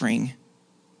offering,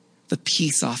 the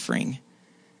peace offering.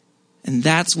 And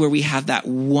that's where we have that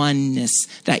oneness,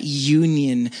 that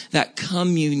union, that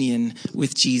communion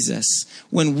with Jesus.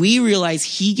 When we realize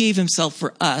he gave himself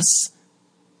for us,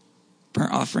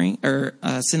 burnt offering or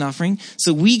sin offering.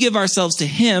 So we give ourselves to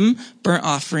him, burnt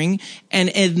offering. And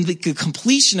the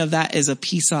completion of that is a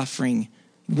peace offering.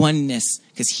 Oneness,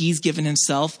 because he's given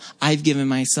himself, I've given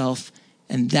myself,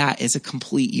 and that is a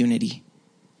complete unity.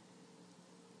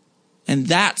 And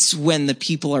that's when the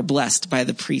people are blessed by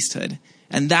the priesthood.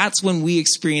 And that's when we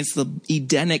experience the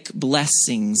Edenic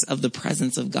blessings of the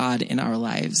presence of God in our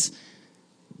lives.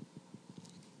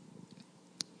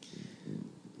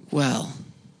 Well,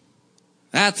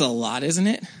 that's a lot, isn't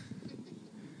it?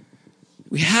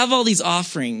 We have all these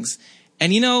offerings.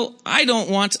 And I don't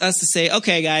want us to say,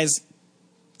 okay, guys,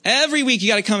 every week you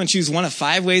got to come and choose one of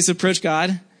 5 ways to approach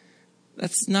God.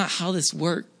 That's not how this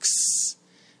works.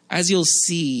 As you'll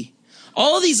see,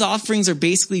 all of these offerings are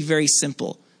basically very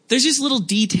simple. There's just little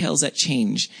details that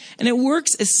change. And it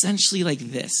works essentially like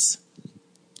this.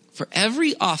 For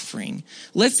every offering,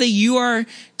 let's say you are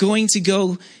going to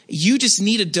go, you just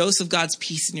need a dose of God's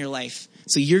peace in your life.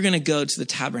 So you're going to go to the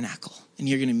tabernacle and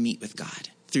you're going to meet with God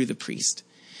through the priest.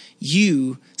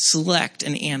 You select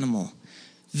an animal.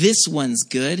 This one's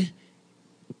good.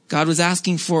 God was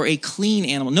asking for a clean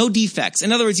animal, no defects.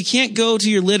 In other words, you can't go to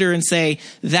your litter and say,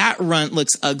 that runt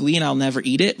looks ugly and I'll never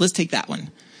eat it. Let's take that one.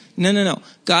 No.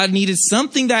 God needed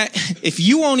something that if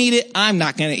you won't eat it, I'm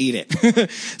not going to eat it.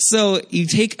 So you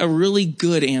take a really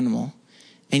good animal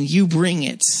and you bring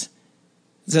it.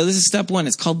 So this is step one.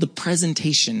 It's called the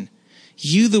presentation.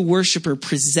 You, the worshiper,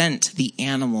 present the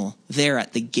animal there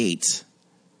at the gate.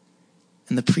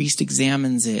 And the priest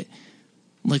examines it.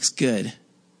 Looks good.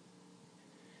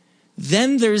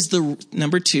 Then there's the,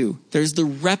 number two, there's the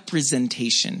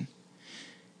representation.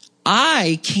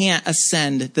 I can't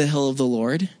ascend the hill of the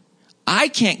Lord. I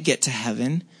can't get to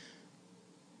heaven.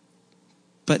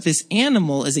 But this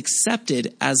animal is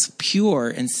accepted as pure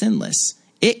and sinless.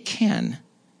 It can.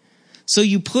 So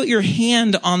you put your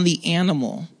hand on the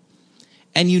animal,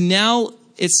 and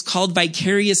it's called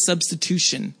vicarious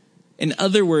substitution. In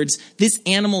other words, this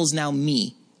animal is now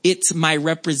me. It's my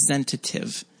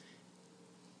representative.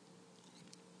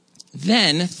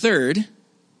 Then, third,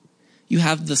 you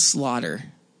have the slaughter.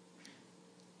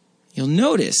 You'll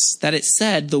notice that it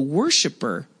said the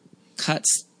worshiper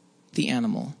cuts the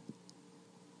animal.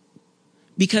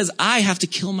 Because I have to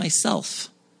kill myself.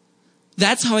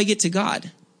 That's how I get to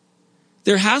God.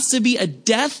 There has to be a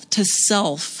death to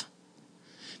self.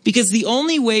 Because the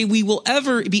only way we will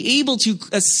ever be able to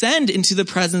ascend into the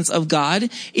presence of God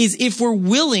is if we're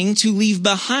willing to leave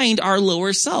behind our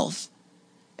lower self.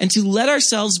 And to let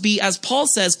ourselves be, as Paul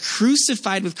says,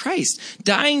 crucified with Christ,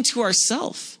 dying to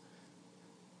ourself.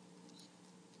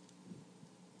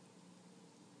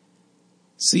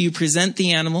 So you present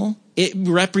the animal, it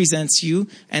represents you,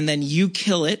 and then you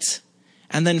kill it.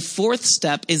 And then fourth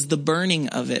step is the burning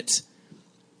of it.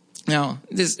 Now,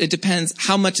 it depends,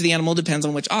 how much of the animal depends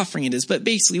on which offering it is. But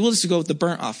basically, we'll just go with the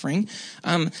burnt offering.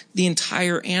 The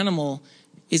entire animal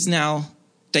is now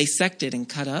dissected and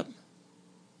cut up.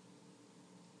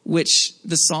 Which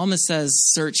the psalmist says,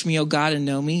 search me, O God, and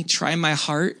know me. Try my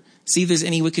heart. See if there's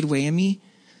any wicked way in me.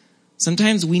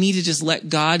 Sometimes we need to just let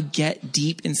God get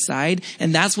deep inside.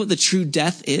 And that's what the true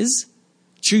death is.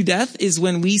 True death is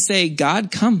when we say,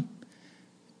 God, come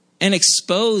and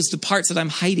expose the parts that I'm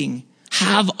hiding.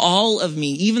 Have all of me,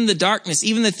 even the darkness,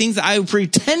 even the things that I'm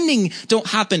pretending don't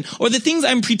happen, or the things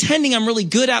I'm pretending I'm really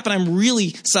good at, but I'm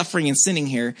really suffering and sinning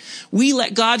here. We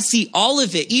let God see all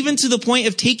of it, even to the point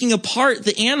of taking apart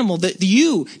the animal,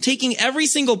 taking every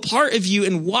single part of you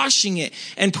and washing it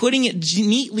and putting it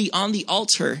neatly on the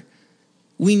altar.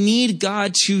 We need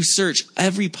God to search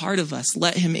every part of us,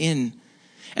 let him in.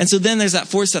 And so then there's that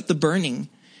fourth step, the burning,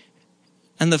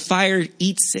 and the fire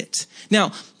eats it.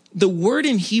 Now, the word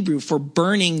in Hebrew for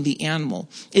burning the animal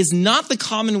is not the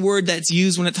common word that's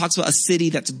used when it talks about a city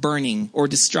that's burning or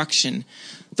destruction.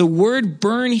 The word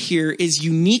burn here is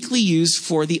uniquely used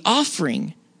for the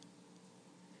offering.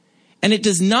 And it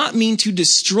does not mean to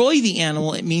destroy the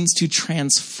animal. It means to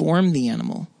transform the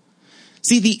animal.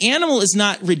 See, the animal is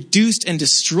not reduced and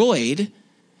destroyed.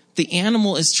 The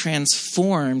animal is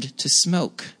transformed to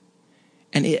smoke.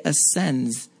 And it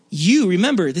ascends. You,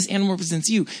 remember, this animal represents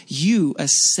you. You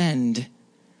ascend.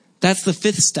 That's the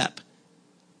fifth step.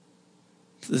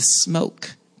 The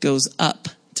smoke goes up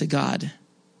to God.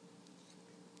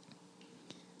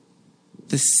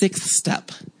 The sixth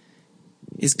step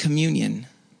is communion.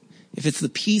 If it's the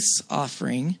peace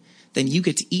offering, then you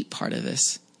get to eat part of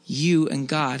this. You and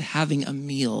God having a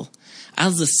meal.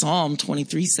 As the Psalm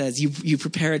 23 says, you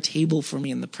prepare a table for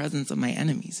me in the presence of my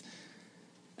enemies.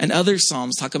 And other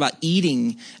Psalms talk about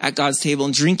eating at God's table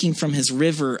and drinking from his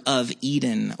river of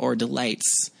Eden or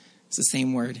delights. It's the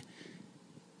same word.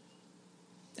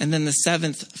 And then the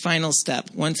seventh final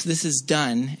step, once this is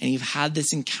done and you've had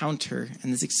this encounter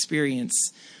and this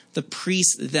experience, the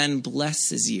priest then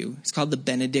blesses you. It's called the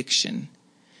benediction.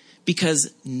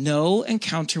 Because no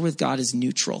encounter with God is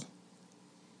neutral.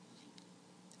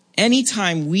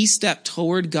 Anytime we step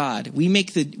toward God,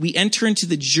 we enter into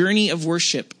the journey of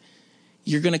worship,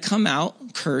 you're going to come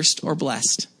out cursed or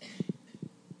blessed.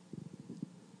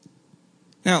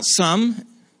 Now, some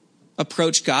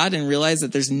approach God and realize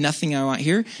that there's nothing I want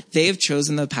here. They have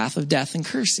chosen the path of death and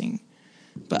cursing.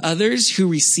 But others who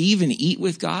receive and eat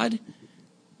with God,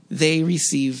 they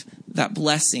receive that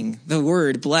blessing. The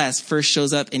word bless first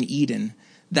shows up in Eden.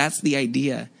 That's the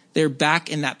idea. They're back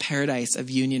in that paradise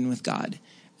of union with God,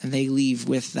 and they leave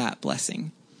with that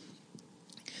blessing.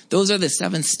 Those are the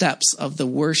 7 steps of the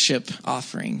worship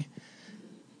offering.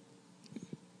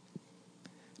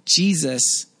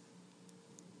 Jesus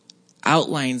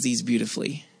outlines these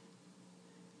beautifully.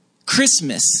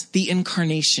 Christmas, the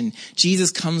incarnation.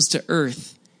 Jesus comes to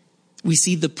earth. We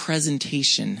see the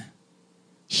presentation.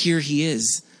 Here he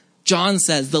is. John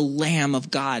says, the Lamb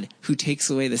of God who takes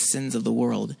away the sins of the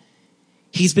world.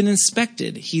 He's been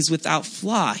inspected. He's without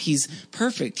flaw. He's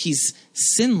perfect. He's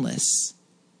sinless.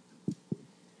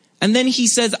 And then he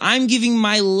says, I'm giving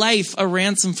my life a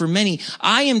ransom for many.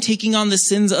 I am taking on the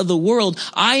sins of the world.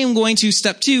 I am going to,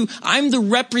 step 2, I'm the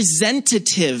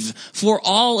representative for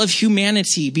all of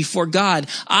humanity before God.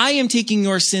 I am taking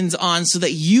your sins on so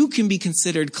that you can be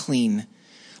considered clean.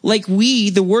 Like we,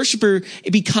 the worshiper,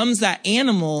 it becomes that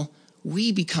animal.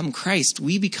 We become Christ.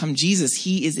 We become Jesus.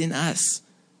 He is in us.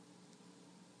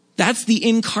 That's the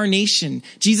incarnation.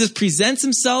 Jesus presents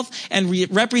himself and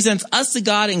represents us to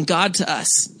God and God to us.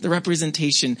 The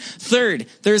representation. Third,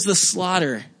 there's the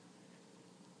slaughter.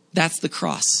 That's the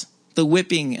cross, the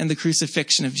whipping and the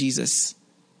crucifixion of Jesus.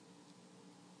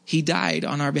 He died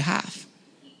on our behalf.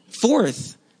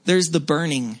 Fourth, there's the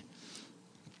burning.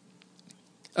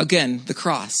 Again, the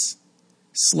cross.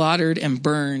 Slaughtered and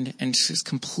burned and just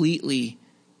completely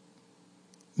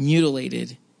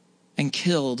mutilated and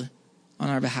killed on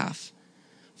our behalf.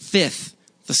 Fifth,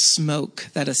 the smoke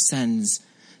that ascends.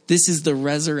 This is the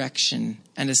resurrection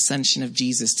and ascension of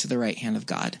Jesus to the right hand of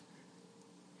God.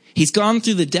 He's gone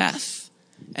through the death,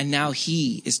 and now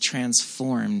he is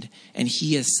transformed, and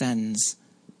he ascends.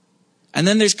 And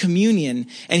then there's communion,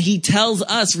 and he tells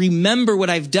us, remember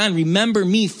what I've done. Remember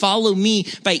me, follow me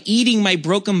by eating my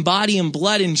broken body and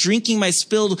blood and drinking my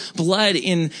spilled blood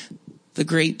in the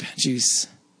grape juice.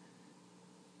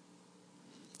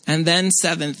 And then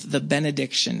seventh, the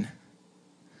benediction.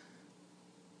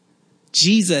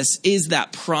 Jesus is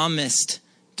that promised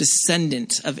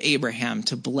descendant of Abraham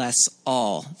to bless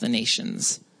all the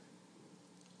nations.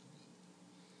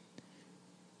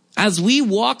 As we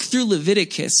walk through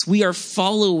Leviticus, we are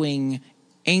following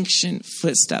ancient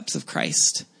footsteps of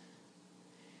Christ.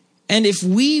 And if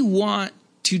we want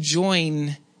to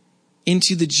join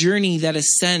into the journey that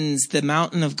ascends the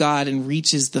mountain of God and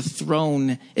reaches the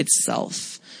throne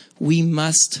itself, we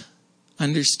must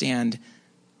understand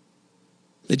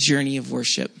the journey of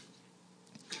worship.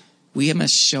 We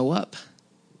must show up.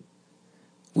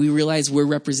 We realize we're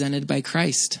represented by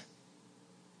Christ.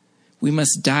 We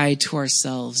must die to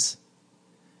ourselves.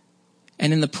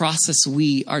 And in the process,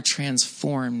 we are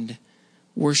transformed.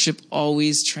 Worship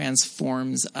always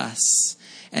transforms us.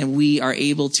 And we are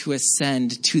able to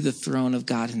ascend to the throne of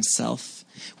God himself.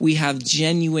 We have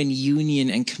genuine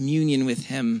union and communion with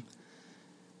him.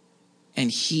 And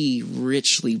he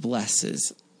richly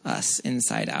blesses us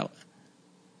inside out.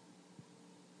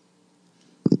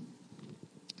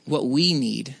 What we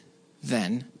need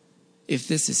then, if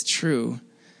this is true,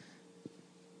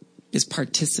 is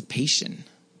participation.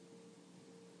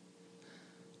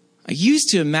 I used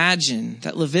to imagine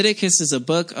that Leviticus is a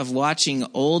book of watching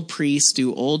old priests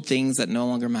do old things that no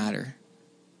longer matter.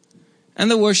 And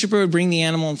the worshiper would bring the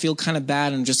animal and feel kind of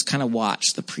bad and just kind of watch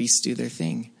the priests do their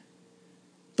thing.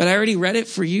 But I already read it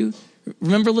for you.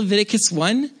 Remember Leviticus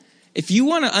 1? If you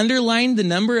want to underline the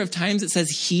number of times it says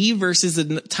he versus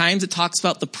the times it talks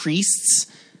about the priests,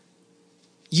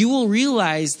 you will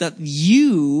realize that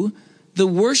you, the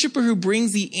worshiper who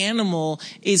brings the animal,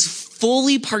 is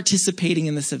fully participating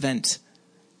in this event.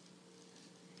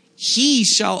 He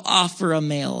shall offer a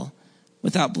male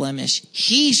without blemish.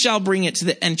 He shall bring it to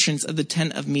the entrance of the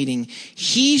tent of meeting.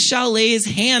 He shall lay his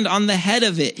hand on the head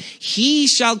of it. He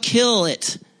shall kill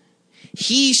it.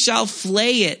 He shall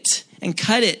flay it and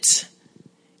cut it.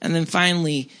 And then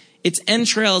finally, its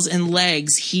entrails and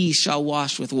legs he shall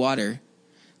wash with water.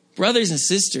 Brothers and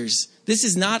sisters, this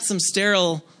is not some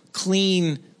sterile,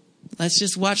 clean, let's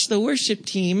just watch the worship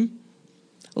team.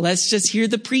 Let's just hear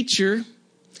the preacher.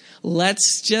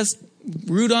 Let's just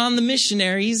root on the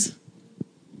missionaries.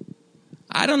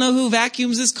 I don't know who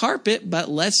vacuums this carpet, but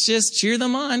let's just cheer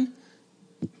them on.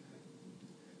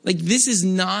 Like, this is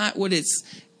not what it's...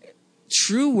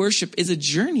 True worship is a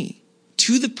journey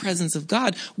to the presence of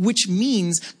God, which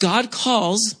means God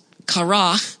calls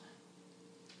karach,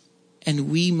 and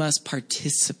we must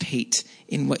participate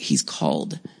in what he's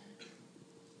called.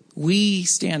 We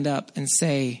stand up and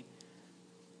say,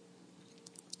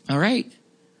 all right,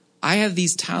 I have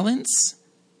these talents.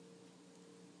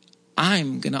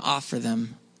 I'm going to offer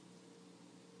them.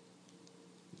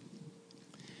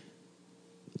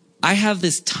 I have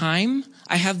this time.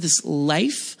 I have this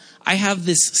life. I have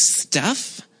this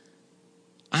stuff.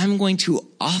 I'm going to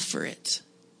offer it.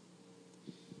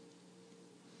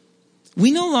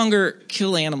 We no longer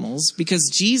kill animals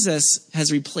because Jesus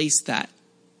has replaced that,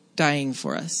 dying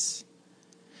for us.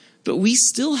 But we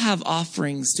still have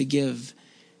offerings to give.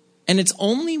 And it's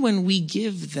only when we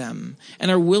give them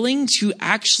and are willing to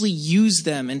actually use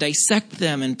them and dissect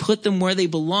them and put them where they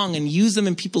belong and use them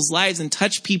in people's lives and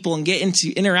touch people and get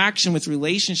into interaction with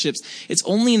relationships. It's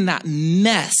only in that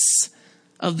mess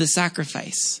of the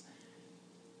sacrifice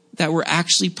that we're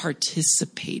actually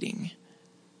participating.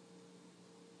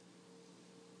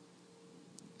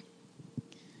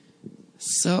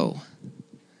 So,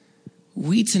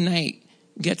 we tonight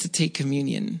get to take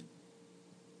communion.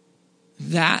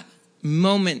 That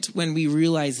moment when we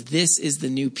realize this is the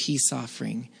new peace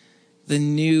offering, the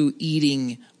new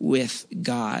eating with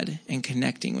God and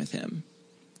connecting with him.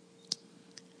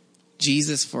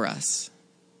 Jesus for us.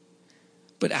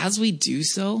 But as we do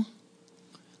so,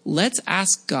 let's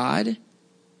ask God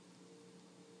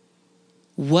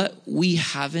what we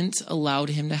haven't allowed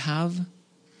him to have.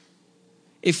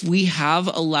 If we have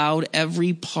allowed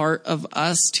every part of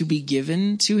us to be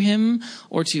given to him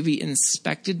or to be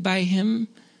inspected by him,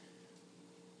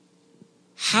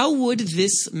 how would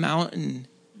this mountain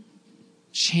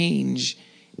change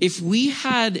if we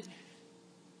had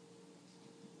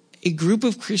a group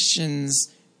of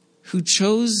Christians who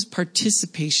chose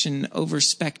participation over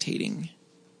spectating,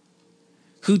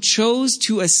 who chose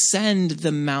to ascend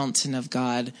the mountain of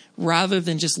God rather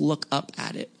than just look up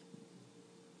at it?